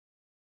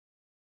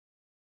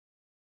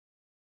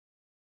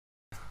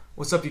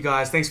What's up, you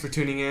guys? Thanks for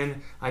tuning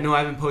in. I know I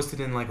haven't posted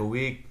in like a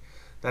week.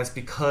 That's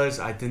because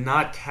I did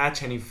not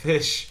catch any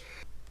fish.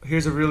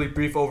 Here's a really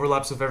brief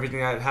overlaps of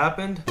everything that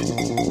happened.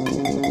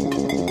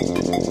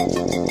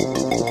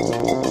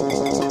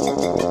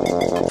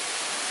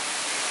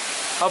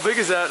 How big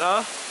is that,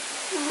 huh?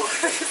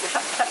 What is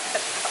that?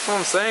 That's what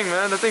I'm saying,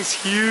 man. That thing's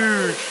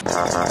huge.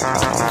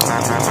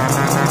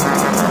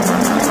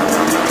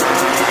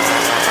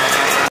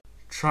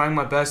 Trying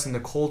my best in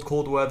the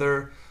cold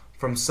weather.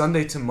 From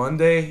Sunday to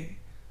Monday,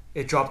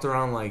 it dropped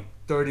around like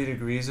 30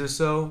 degrees or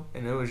so,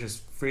 and it was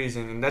just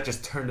freezing, and that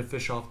just turned the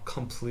fish off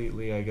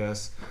completely, I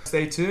guess.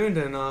 Stay tuned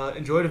and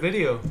enjoy the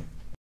video.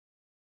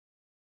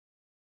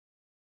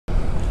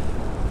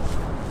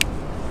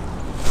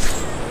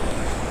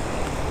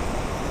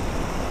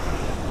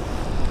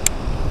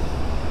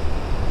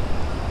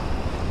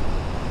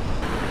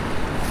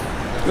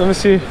 Let me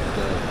see.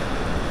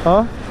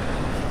 Huh?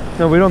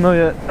 No, we don't know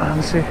yet. Let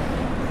me see.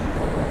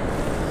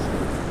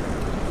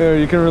 There,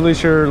 you can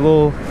release your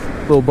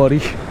little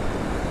buddy.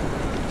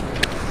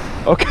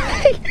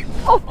 Okay.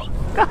 Oh my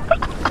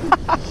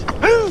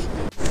God.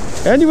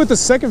 Andy with the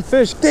second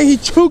fish. Dang, he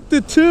choked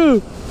it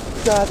too.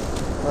 God.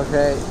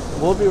 Okay,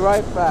 we'll be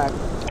right back.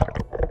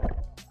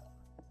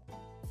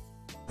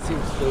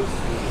 Seems so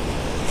sweet.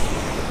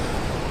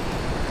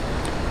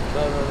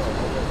 No.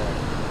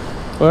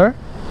 Where?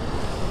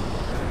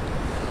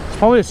 It's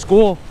probably a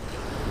school.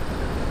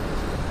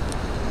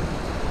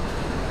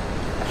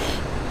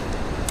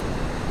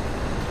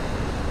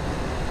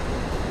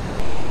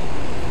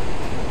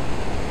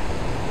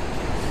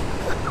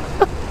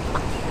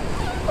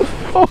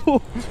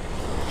 Oh,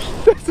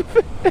 there's a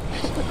fish.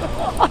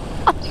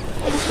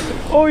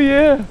 Oh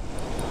yeah.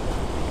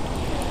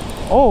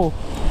 Oh,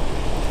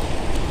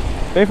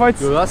 they fight.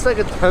 Dude, that's like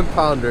a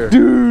 10-pounder.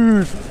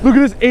 Dude, look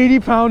at this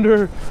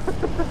 80-pounder.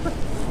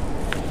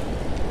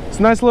 It's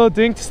a nice little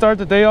dink to start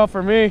the day off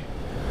for me.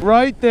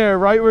 Right there,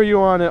 right where you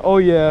want it. Oh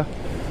yeah.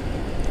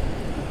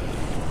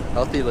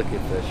 Healthy looking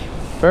fish.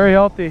 Very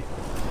healthy.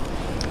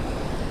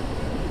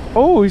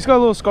 Oh, he's got a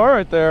little scar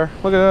right there.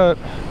 Look at that.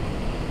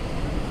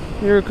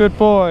 You're a good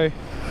boy.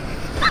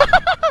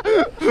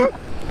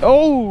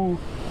 Oh,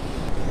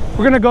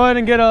 we're gonna go ahead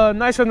and get a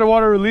nice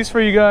underwater release for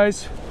you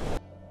guys.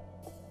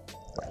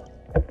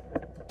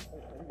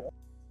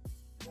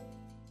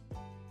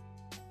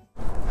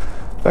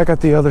 Back at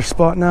the other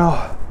spot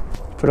now.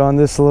 Put on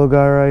this little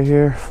guy right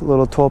here, a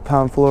little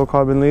 12-pound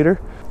fluorocarbon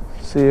leader.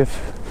 See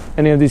if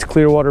any of these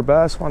clear water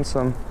bass want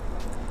some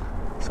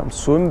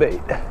swim bait.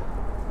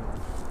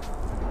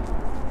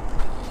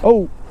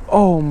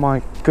 Oh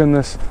my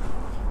goodness.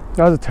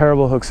 That was a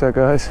terrible hook set,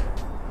 guys.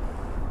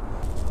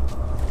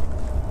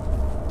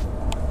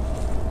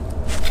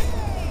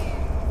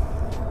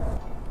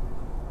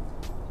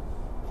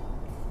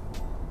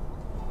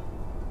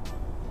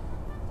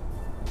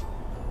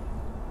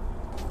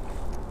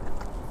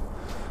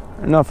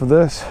 Enough of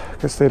this.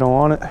 Guess they don't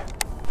want it.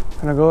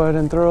 Gonna go ahead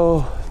and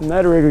throw the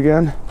Ned rig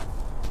again.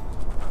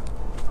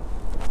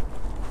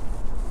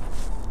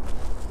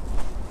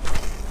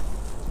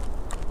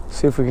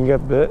 See if we can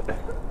get bit.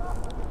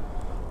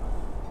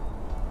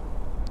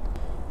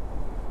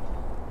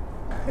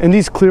 In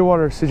these clear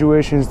water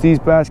situations, these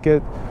bass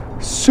get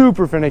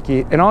super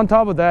finicky, and on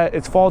top of that,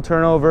 it's fall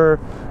turnover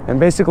and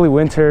basically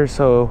winter,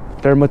 so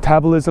their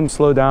metabolism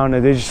slow down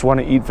and they just want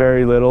to eat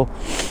very little.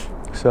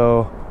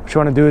 So what you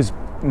want to do is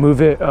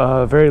move it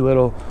very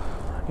little.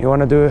 You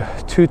want to do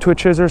 2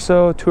 twitches or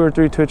so, 2 or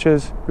 3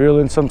 twitches, reel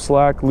in some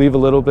slack, leave a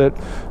little bit,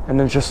 and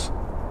then just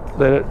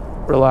let it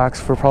relax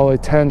for probably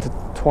 10 to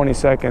 20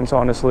 seconds,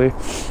 honestly.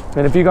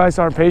 And if you guys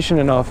aren't patient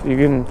enough,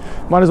 you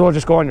might as well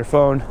just go on your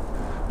phone.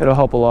 It'll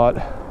help a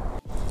lot.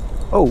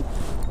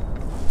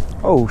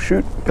 Oh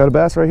shoot, got a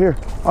bass right here.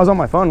 I was on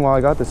my phone while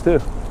I got this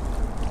too.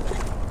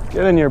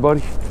 Get in here,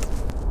 buddy.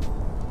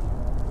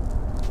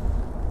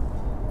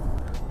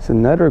 It's a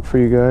Ned rig for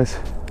you guys.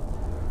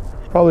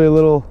 Probably a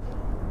little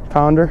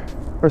pounder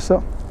or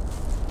so.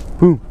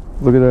 Boom,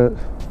 look at that.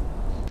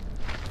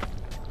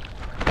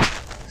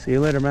 See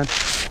you later, man.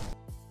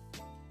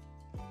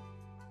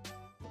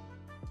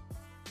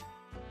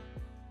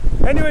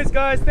 Anyways,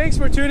 guys, thanks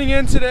for tuning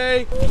in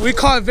today. We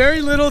caught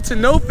very little to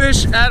no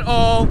fish at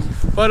all,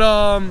 but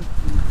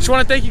just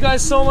want to thank you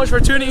guys so much for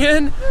tuning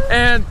in,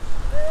 and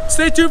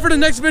stay tuned for the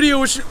next video,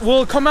 which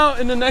will come out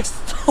in the next.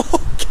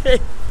 Okay.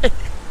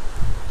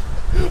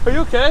 Are you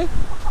okay?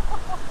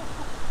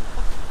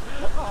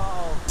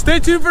 Stay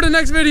tuned for the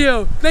next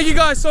video. Thank you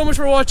guys so much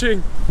for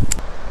watching.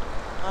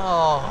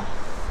 Oh.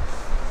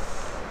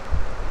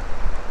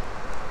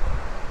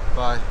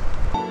 Bye.